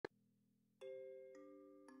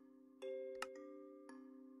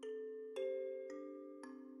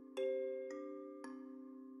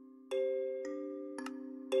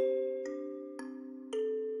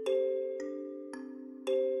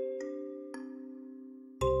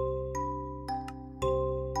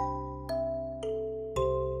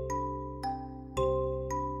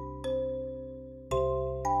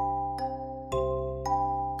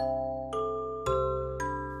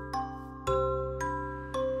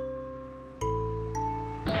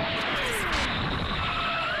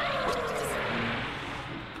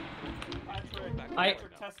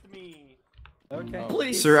past me. Okay.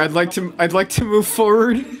 Please. Sir, I'd like to move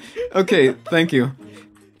forward. Okay, thank you.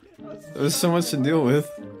 There's so much to deal with.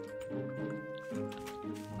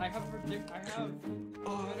 I have.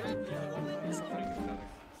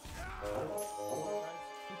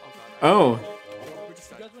 Oh.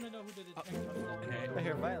 You guys wanna know who did it? I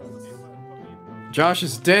hear violence. Josh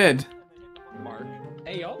is dead. Mark.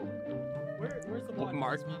 Hey yo. Where's the body?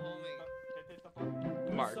 Mark.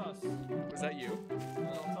 Mark. Sus. Was that you?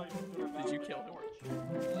 Did you kill him?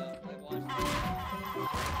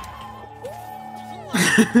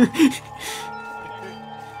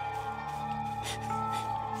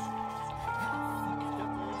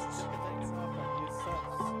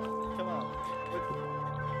 Come on.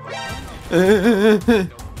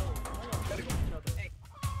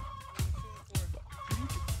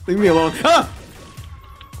 Leave me alone. Ah!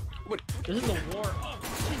 This is a war. Oh,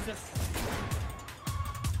 Jesus.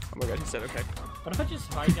 Oh my god, he said okay. What if I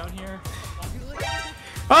just hide down here?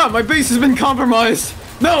 Ah, my base has been compromised.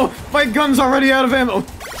 No, my gun's already out of ammo.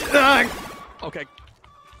 Ah! Okay.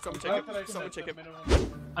 Someone take it. Someone take it.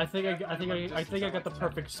 I think I got the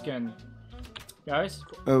perfect skin. Guys,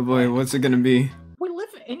 Oh boy, what's it gonna be? we live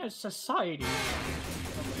in a society.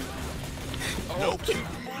 Nope.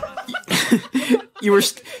 You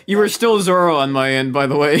were still Zoro on my end, by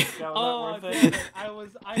the way. Oh,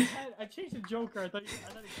 I changed the Joker. I thought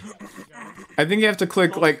I think you have to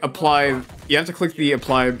click like apply. You have to click the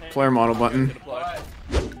apply player model button. I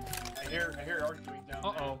hear arguing down there.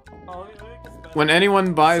 Uh-oh. When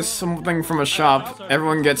anyone buys something from a shop,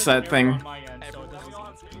 everyone gets that thing.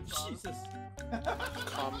 Jesus.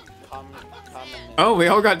 Oh, we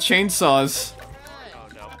all got chainsaws.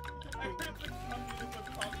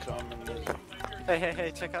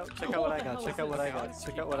 Hey, check out what I got. Check out what I got.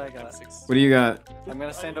 Check out what I got. What do you got? I'm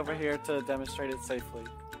gonna stand over here to demonstrate it safely.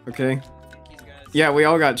 Okay. Yeah, we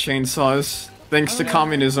all got chainsaws. Thanks to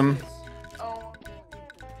communism.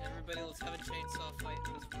 Everybody, let's have a chainsaw fight.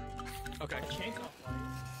 Okay. Chainsaw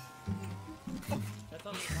fight. That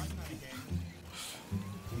sounds like my kind of game.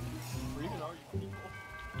 Where even are you people?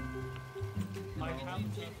 I have a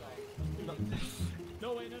chainsaw. No,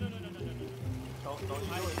 wait, no. Don't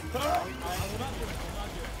I will not do it.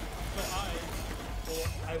 But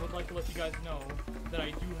I would like to let you guys know that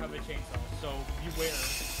I do have a chainsaw, so beware.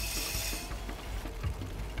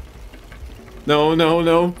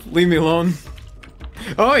 No. Leave me alone.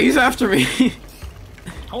 Oh, he's after me.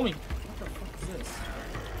 Homie, what the fuck is this?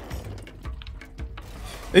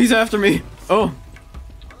 He's after me. Oh.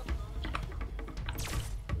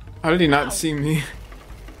 How did he not see me?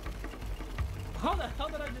 How the hell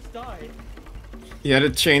did I just die? He had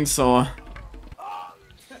a chainsaw.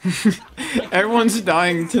 Everyone's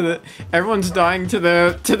dying to the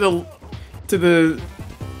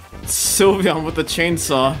Sylveon with the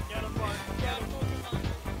chainsaw.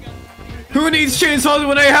 Who needs chainsaws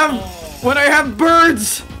when I have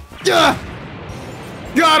birds? Got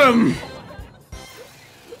him.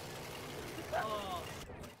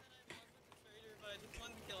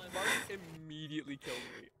 Immediately killed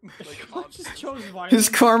me. Like, Just chose violence. His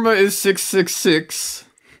karma is 666.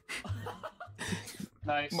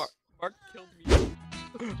 Nice. Mark killed me.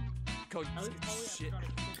 God, shit.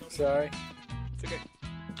 Sorry. It's okay.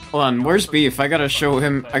 Hold on, where's Beef? I gotta show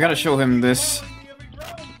him this.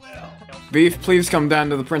 Beef, please come down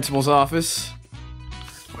to the principal's office.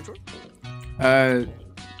 Are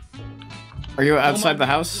you outside the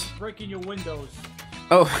house? Breaking your windows.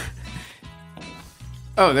 Oh.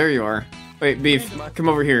 Oh, there you are. Wait, Beef, come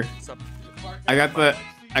over here. I got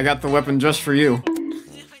the weapon just for you.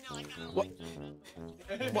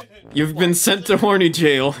 You've been sent to horny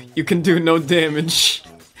jail. You can do no damage.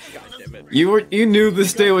 You knew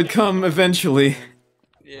this day would come eventually.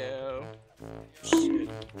 Yeah.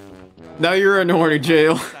 Now you're in horny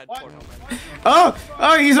jail. Oh,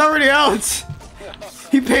 he's already out.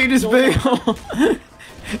 He paid his bail.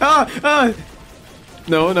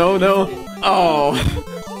 No. Oh.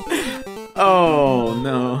 Oh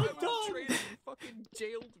no. Fucking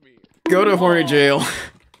jailed me. Go to horny jail.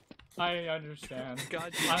 I understand.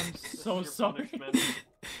 God, I'm so sorry.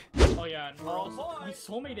 Oh yeah, and we're also my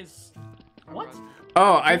soulmate is what?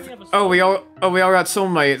 We all got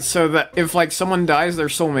soulmate, so that if like someone dies, their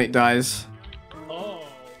soulmate dies. Oh.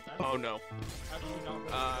 Oh no. Actually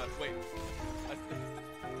not Wait.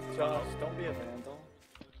 Josh, don't be a vandal.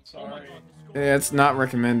 Sorry. Yeah, it's not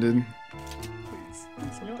recommended.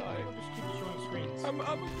 Please You don't know, die. I'll just keep showing screens. I'm a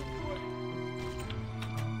good boy.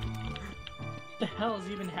 What the hell is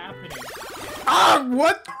even happening? Ah,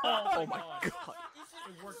 what? Oh my god.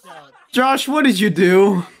 It worked out. Josh, what did you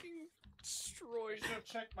do? Destroyed should have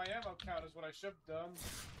checked my ammo count is what I should have done.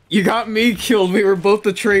 You got me killed. We were both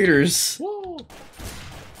the traitors. Woo!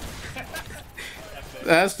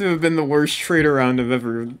 That has to have been the worst traitor round I've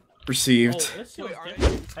ever received. Oh, this feels Wait, are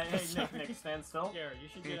different. Hey, Nick, stand still. Garry, you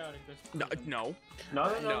should get out of this. No, no. No, I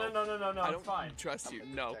it's don't fine. trust you.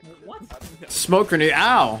 No. What? Smoke grenade.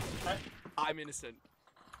 Ow! I'm innocent.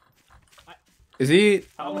 Is he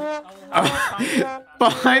I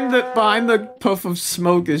behind the puff of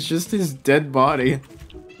smoke? Is just his dead body.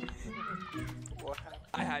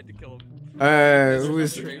 I had to kill him. Who He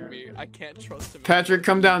is betrayed me. I can't trust him. Patrick?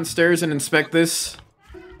 Come downstairs and inspect this.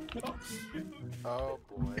 Oh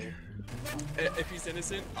boy. If he's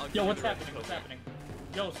innocent, I'll give Yo, you what's the right to happening? kill What's him. happening?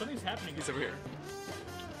 Yo, something's happening. He's over here.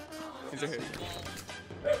 He's over here.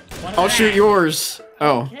 I'll shoot yours.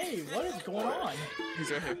 Oh, Hey, what is going on?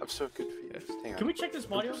 He's right here. I'm so confused. Hang on. Can we check this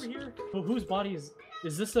body over here? Whose body is?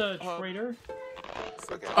 Is this a traitor?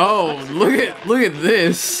 Okay. oh! Look at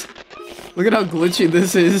this. Look at how glitchy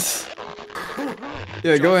this is.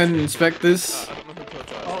 Yeah, go ahead and inspect this. I don't know who killed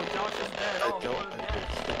Josh. Oh, Josh is dead. I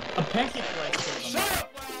don't A pancake rice.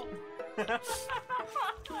 Shut up,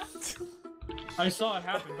 I saw it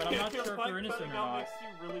happen, but I'm not sure if you're innocent or not.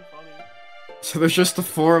 Really funny. So there's just the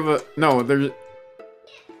four of us. No, there's.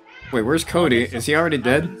 Wait, where's Cody? Is he already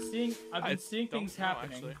dead? I've been seeing don't things know,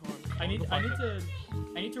 happening. actually. Hold on.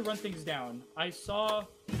 I need to run things down. I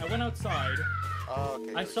went outside. Oh,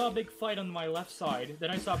 okay. I saw a big fight on my left side. Then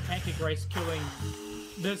I saw Pancake Rice killing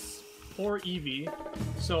this poor Eevee.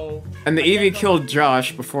 So. And the I can't Eevee go- killed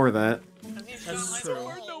Josh before that. That's true.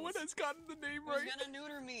 No one has gotten the name right. gonna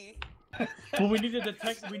neuter me. But we need the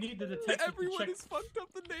detective. We need the detective to Everyone check. has fucked up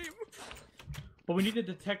the name. But we need the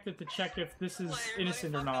detective to check if this is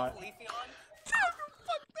innocent or not.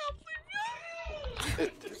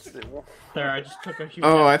 There, I just took a huge.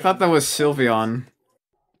 Oh, I thought that was Sylveon.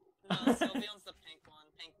 No, Sylveon's the pink one.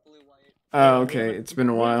 Pink, blue, white. Oh, okay. It's been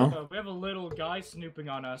a while. We have a little guy snooping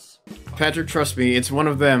on us. Patrick, trust me. It's one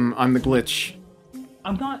of them. I'm the glitch.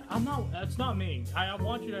 I'm not. It's not me. I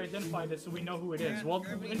want you to identify this so we know who it is. Well,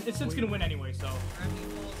 it's gonna win anyway, so.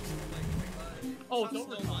 Oh, it's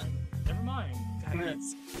overtime. Never mind.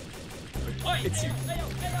 It's you.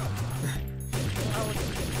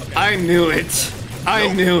 I knew it.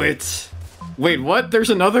 I knew it. Wait, what? There's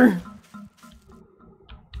another?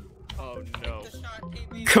 Oh no.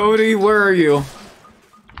 Cody, where are you?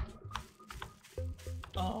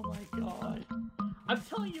 Oh my god. I'm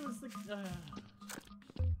telling you, it's the.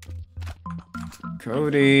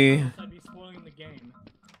 Cody. I'd be spoiling the game.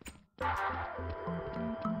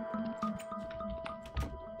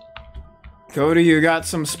 Cody, you got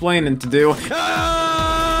some splaining to do.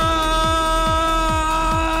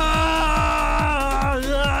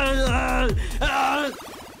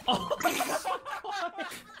 Oh my god!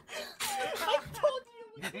 I told you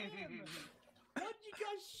it was him! Why'd you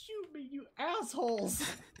guys shoot me, you assholes?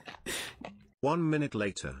 1 minute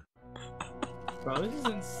later. Bro, this is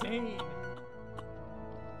insane.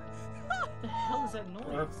 What the hell is that noise?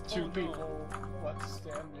 That's two Oh, no. people left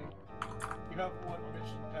standing. You have one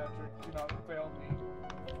mission, Patrick. Do not fail me.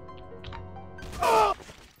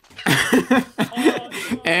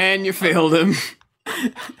 And you failed him.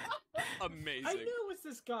 Amazing. I knew it was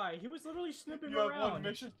this guy. He was literally snooping You have one around.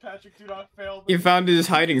 mission, Patrick. Do not fail me. You found his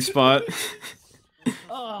hiding spot.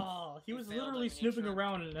 Oh, he was literally snooping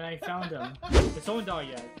around and I found him. Did someone die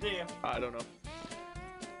yet? Damn. I don't know.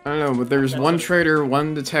 I don't know, but there's one traitor,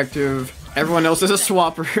 one detective. Everyone else is a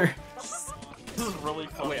swapper. This is really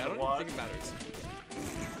Oh funny wait, I to don't watch. even think it matters.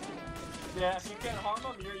 Yeah, if you can't harm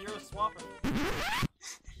them, you're a swapper.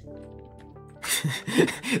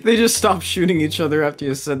 They just stopped shooting each other after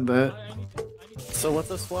you said that. I need to So what's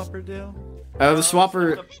a swapper do? The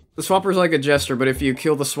swapper's like a jester, but if you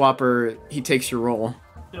kill the swapper, he takes your role.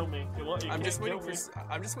 Kill me. You I'm just can't waiting kill for. me.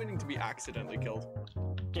 I'm just waiting to be accidentally killed.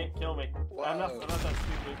 Can't kill me. I'm not that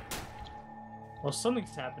stupid. Well,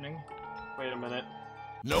 something's happening. Wait a minute.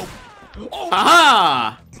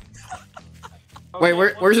 Aha! Wait,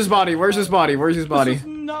 Okay, where's his body? Where's his body? Where's his body? This is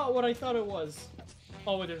not what I thought it was.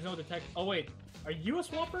 Oh wait, there's no detective. Oh wait, are you a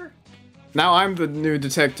swapper? Now I'm the new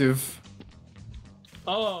detective.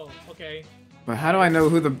 Oh, okay. But how do I know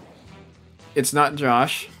who the... It's not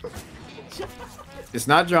Josh. It's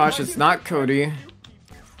not Josh, it's not Cody.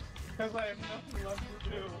 Because I have nothing left to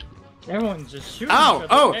do. Everyone's just shooting. Ow! each other.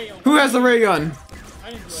 Oh! Hey, Who has the ray gun? I didn't do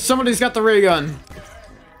anything. Somebody's got the ray gun.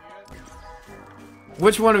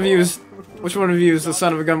 Which one of you is the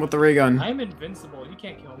son of a gun with the ray gun? I'm invincible. You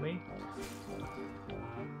can't kill me.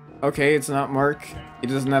 Okay, it's not Mark. He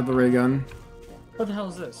doesn't have the ray gun. What the hell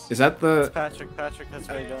is this? Is that the... Patrick has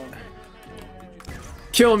ray gun.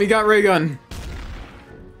 Kill him, he got ray gun.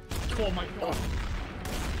 Oh my god.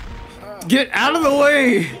 Get out of the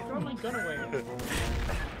way! Throw my gun away.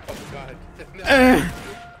 Oh god.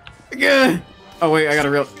 Yeah. Oh wait, I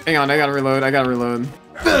gotta hang on, I gotta reload. Am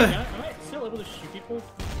I still able to shoot people?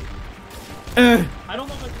 I don't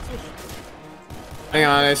know if I can still shoot. Hang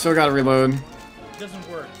on, I still gotta reload. It doesn't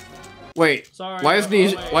work. Wait, Sorry, why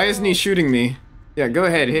isn't he shooting me? Yeah, go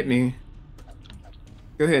ahead, hit me.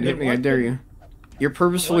 Go ahead, hit me, I dare you. You're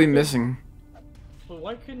purposefully missing. But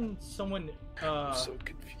why couldn't someone, I'm so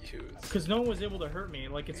confused. because no one was able to hurt me.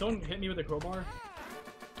 Like, can someone hit me with a crowbar?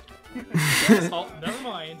 Oh, never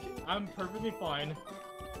mind. I'm perfectly fine.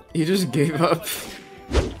 He just gave up.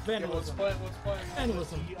 Vandalism. What's playing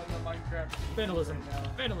Vandalism. on the Minecraft? Vandalism.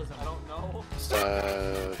 Vandalism. I don't know.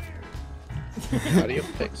 Audio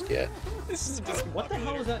fixed yet? This is just What the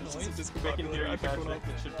hell is that noise? This is discombobulator. I picked one up.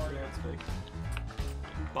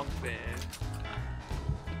 Bump band.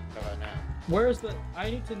 How about now? Where is the? I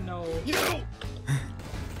need to know.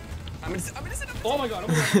 I'm gonna Oh my god! Oh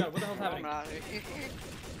my god! What the hell's happening? What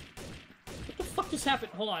the fuck just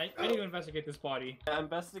happened? Hold on. I need to investigate this body.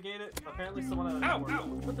 Investigate it. Apparently someone. Ow! Ow!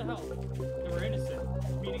 What the hell? They were innocent.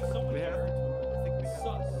 Meaning someone there.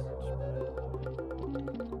 Sus.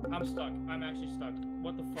 I'm stuck. I'm actually stuck.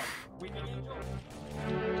 What the fuck? Weeping Angel.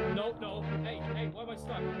 No, no. Hey, hey, why am I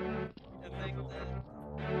stuck?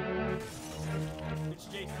 It's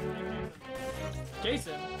Jason. Hey,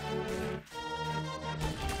 Jason.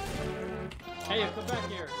 Hey, come back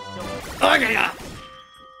here. Okay, yeah.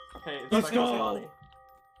 Okay, Let's inspect the go. body.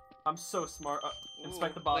 I'm so smart.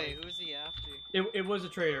 Inspect the body. Wait, who's he after? It was a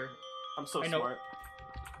traitor. I'm so I know. smart.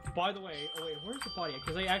 By the way, oh wait, where's the body?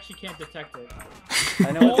 Because I actually can't detect it.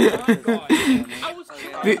 I know. Oh my god! I was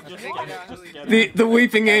The- Just get it. Just get it. The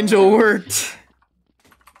weeping angel worked.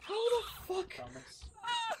 How the fuck?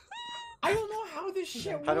 I don't know how this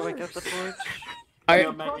shit works. How do I get the torch? I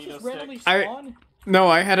Cross just randomly I- spawn? no,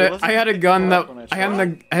 I had a gun that I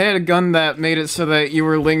had a gun that made it so that you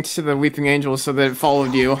were linked to the weeping angel, so that it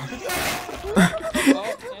followed you.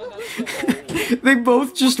 They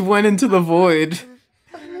both just went into the void.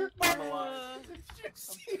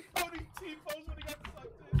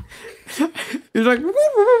 He's like.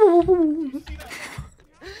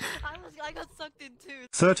 I got sucked in too.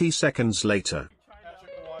 30 seconds later.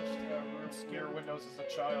 Patrick watched Room Scare Windows as a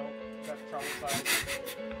child. Got traumatized.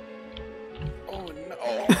 Oh no.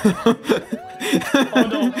 Oh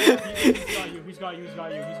no! He's got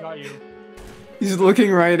you. He's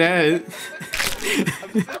looking right at it.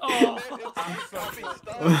 Oh,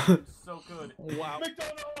 So good. wow.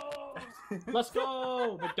 McDonald's! Let's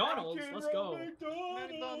go! McDonald's, let's go.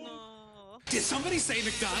 Did somebody say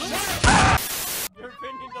McDonald's? Your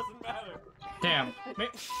opinion doesn't matter. Damn. Okay,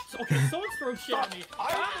 someone's throwing shit at me.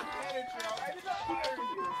 I did not hire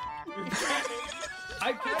you.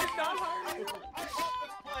 I did not hire you. I'm off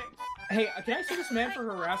this place. Hey, can I sue this man for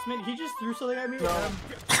harassment? He just threw something at me.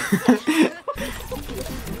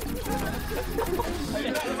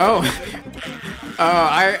 Oh.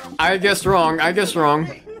 I guessed wrong. God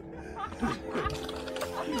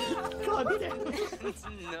damn.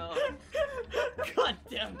 No. God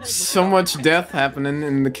damn. That So much death happening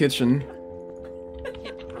in the kitchen. This is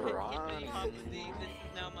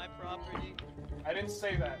now my property. I didn't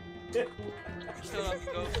say that. Shut up,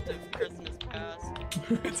 ghost of Christmas past.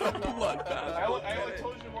 It's a bloodbath. I only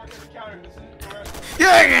told you to work at the counter. This is the rest.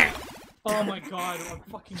 Yeah. Oh my god, I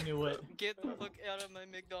fucking knew it. Get the fuck out of my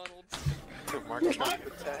McDonald's. Mark trying to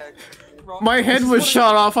attack. My head was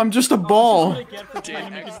shot off. I'm just a ball. This is what I get for trying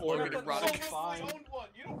to make an order. Erotic.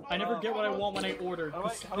 I never get what I want when I order.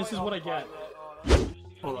 This is what I get.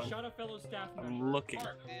 Hold on. Shot a fellow staff member. I'm looking.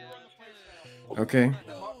 Okay.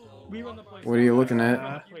 We run the place. What are you looking at? We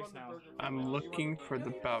run the place now. I'm looking for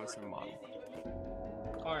the Bowser model.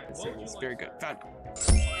 Alright, what would you It's like? very good. Found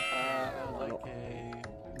Like a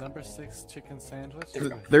number 6 chicken sandwich.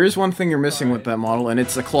 There is one thing you're missing with that model, and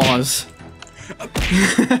it's a claws.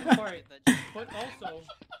 Alright, but also,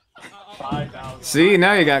 See,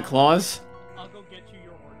 now you got claws. I'll go get you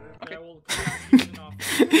your order, but I will use an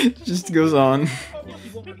offer. Just goes on. You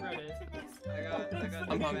won't regret it.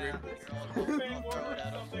 I'm hungry.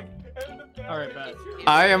 Alright, bet.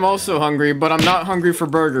 I am also hungry, but I'm not hungry for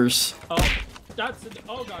burgers. Oh, that's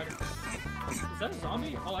oh god. Is that a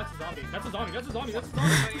zombie? Oh, that's a zombie. That's a zombie. That's a zombie. That's a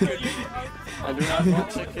zombie. I do not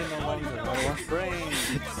want chicken no longer. I want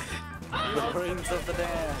brains. The brains of the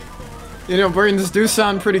damned. You know, brains do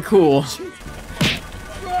sound pretty cool.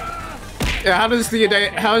 Yeah, how does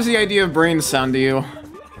the idea of brains sound to you?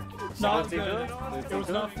 Not good. It was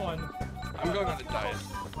not fun. I'm going on the diet.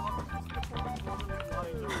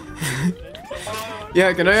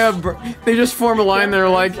 Yeah, can I have they just form a line, they're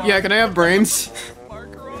like, yeah, can I have brains?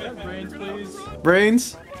 Brains, please.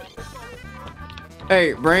 Brains?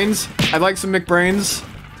 Hey, brains? I'd like some McBrains.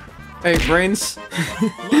 Hey, brains? The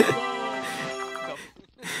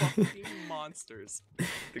fucking monsters.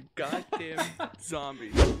 The goddamn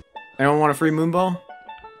zombies. Anyone want a free moonball?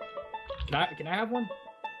 Can I have one?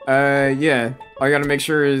 Yeah. All you gotta make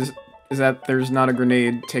sure is that there's not a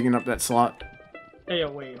grenade taking up that slot. Hey,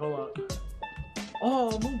 wait, hold up.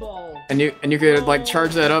 Oh, moonball. And you could like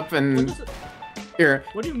charge that up and here.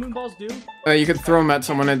 What do moonballs do? You could throw them at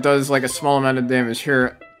someone. It does like a small amount of damage.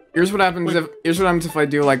 Here, here's what happens if I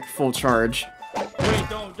do like full charge. Wait,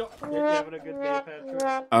 don't. You're having a good day,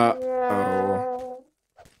 Patrick. Oh.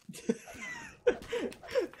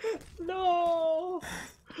 No.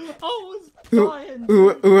 I was dying.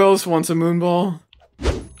 Who else wants a moonball?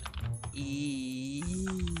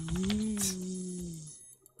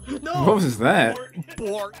 No. What was that?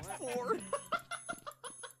 Bork. I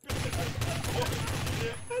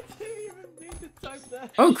didn't even mean to type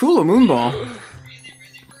that. Oh, cool, a moonball.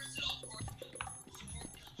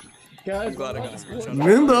 Guys, I'm glad I got a screenshot.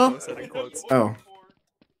 Moonball. Said in quotes. Oh.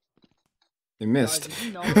 They missed. Guys, did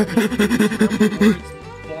you know that if you remember the words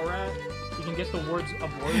Borat, you can get the words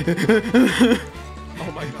abort?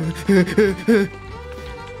 Oh my god.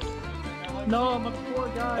 No, I'm a poor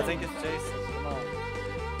guy. I think it's Jason. Come on.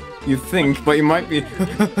 You think, but you might be.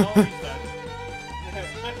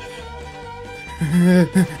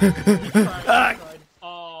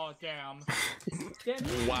 Oh, damn.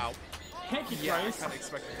 Wow. Thank you, Yeah, I Christ. kinda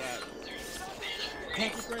expected that.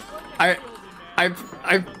 Thank you, Christ.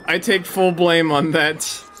 I take full blame on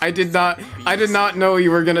that. I did not know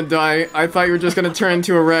you were gonna die. I thought you were just gonna turn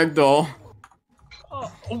into a ragdoll.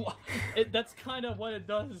 That's kind of what it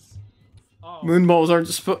does. Oh. Moonballs aren't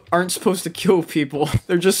supposed to kill people.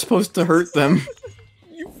 They're just supposed to hurt them.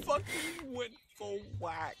 You fucking went full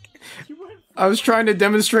whack. I was trying to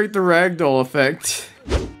demonstrate the ragdoll effect.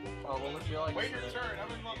 Oh, well, if you like. Wait your turn. I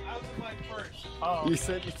was in line first. Oh. You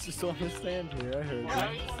said you just want to stand here. I heard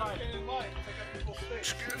Yeah, you. I decided in line. Take up people's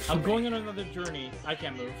space. I'm going on another journey. I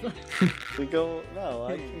can't move. We go. No,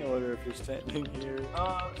 I can order if you're standing here.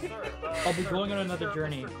 Sir. I'll be going on another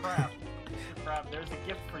journey. Crab, there's a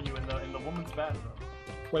gift for you in the woman's bathroom.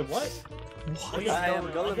 Wait, what? Please I go am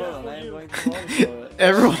in. gullible and I am going to fall for it.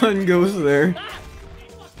 Everyone goes there.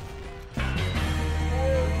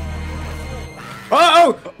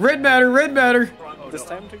 Oh! Red matter! Red matter! It's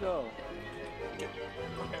time to go.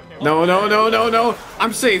 No!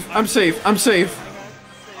 I'm safe! I'm safe! I'm safe!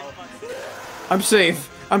 I'm safe!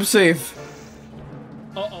 I'm safe!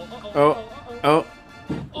 Oh! Oh!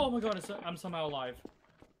 Oh my god, I'm somehow alive.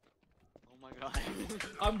 Oh my god.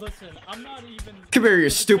 Listen, I'm not even... Come here, you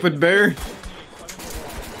stupid bear!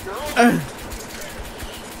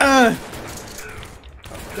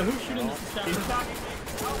 The who's shooting this establishment?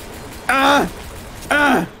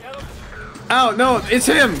 Ow, no, it's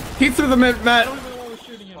him! He threw the mat. I don't even know why we're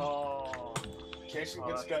shooting him. Jason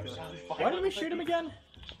gets got shot. Why did we shoot him again?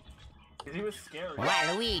 Because he was scary.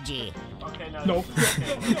 Waluigi. Okay, no. No.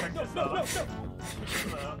 Okay, check this out.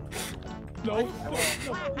 No. No.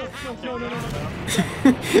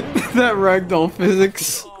 That ragdoll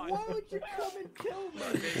physics. Why would you come and kill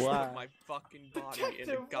me? Why? My fucking body in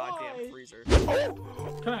the goddamn freezer. Come on,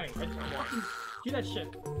 do that shit.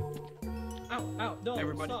 Ow, no,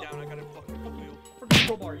 Everybody stop. down, I got a fucking wheel. Freaking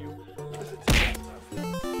crowbar you.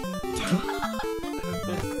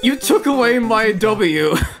 You took away my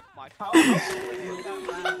W. My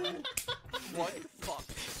what the fuck?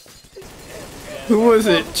 Who was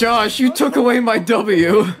it? Josh, you took away my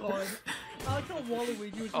W. I like how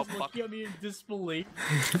Waluigi was just looking at me in disbelief.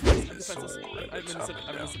 I'm innocent.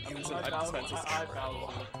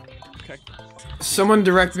 Okay. Someone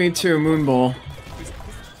direct me to a moonball.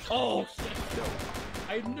 Oh, shit.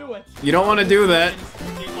 I knew it. You don't want to do that.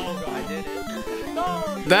 Oh, God. I did it. No.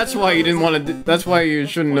 That's why you didn't want to. That's why you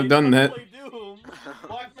shouldn't have done that.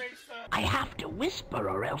 I have to whisper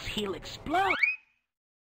or else he'll explode.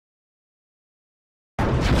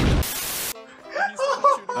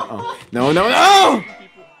 Uh-oh. No!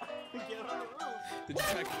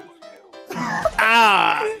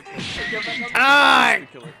 Ah!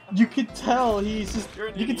 You could tell he's just.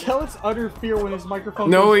 You can tell it's utter fear when his microphone.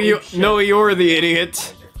 No, goes you. ape shit. No, you're the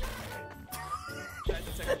idiot.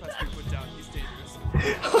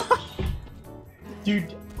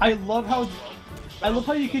 Dude, I love how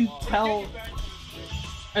you can tell.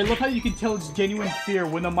 I love how you can tell it's genuine fear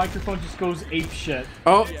when the microphone just goes ape shit.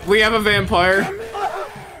 Oh, we have a vampire.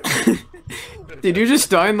 Did you just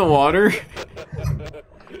die in the water?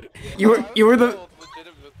 You were the.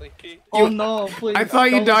 Oh no, please. I thought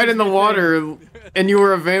you don't died let in the this be water, and you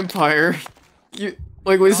were a vampire. You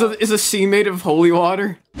like is a sea made of holy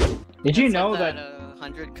water? Did you It's know like that?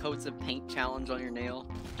 100 coats of paint challenge on your nail.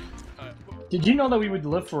 Did you know that we would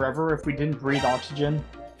live forever if we didn't breathe oxygen?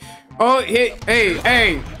 Oh,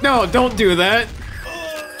 hey! No, don't do that.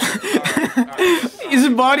 His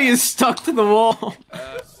body is stuck to the wall.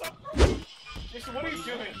 Jason, what are you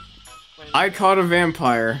doing? I caught a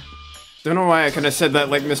vampire. Don't know why I could have said that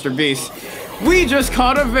like Mr. Beast. We just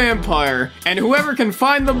caught a vampire, and whoever can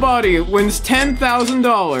find the body wins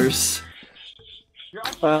 $10,000.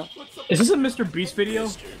 Is this a Mr. Beast video?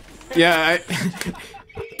 Yeah,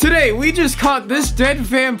 Today, we just caught this dead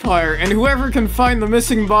vampire, and whoever can find the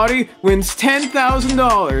missing body wins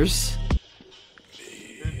 $10,000.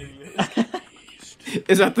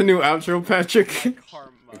 Is that the new outro, Patrick?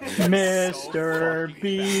 Mr.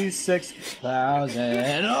 Beast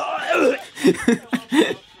 6000.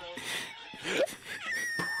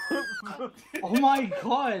 Oh my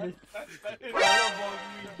god!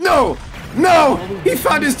 No! No! He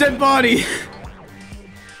found his dead body!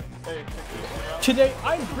 Today,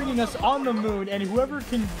 I'm bringing us on the moon, and whoever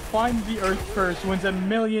can find the Earth first wins $1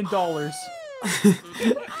 million.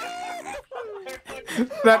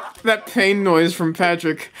 that pain noise from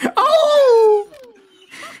Patrick. Oh!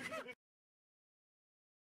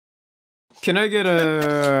 Can I get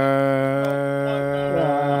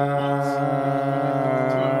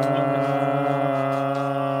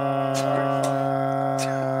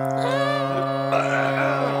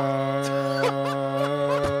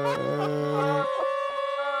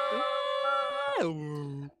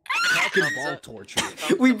Ball torture.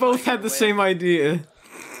 We both had the same idea.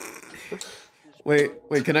 Wait,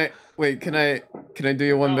 can I do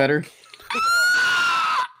you one better?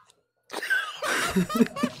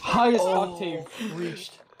 Highest octave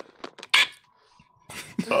reached.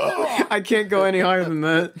 I can't go any higher than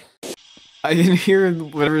that. I can hear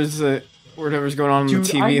whatever's going on Dude,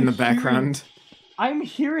 the TV in the background. I'm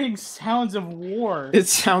hearing sounds of war. It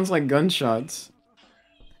sounds like gunshots.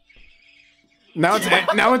 Now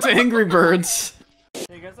it's Angry Birds. Hey,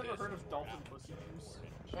 you guys ever heard of dolphin pussy juice?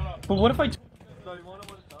 Shut up. But what if I? No, you wanna know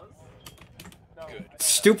what it does? No.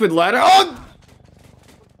 Stupid ladder. Oh!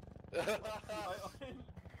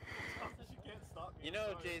 You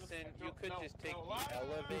know, Jason, you could just take the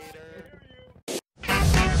elevator.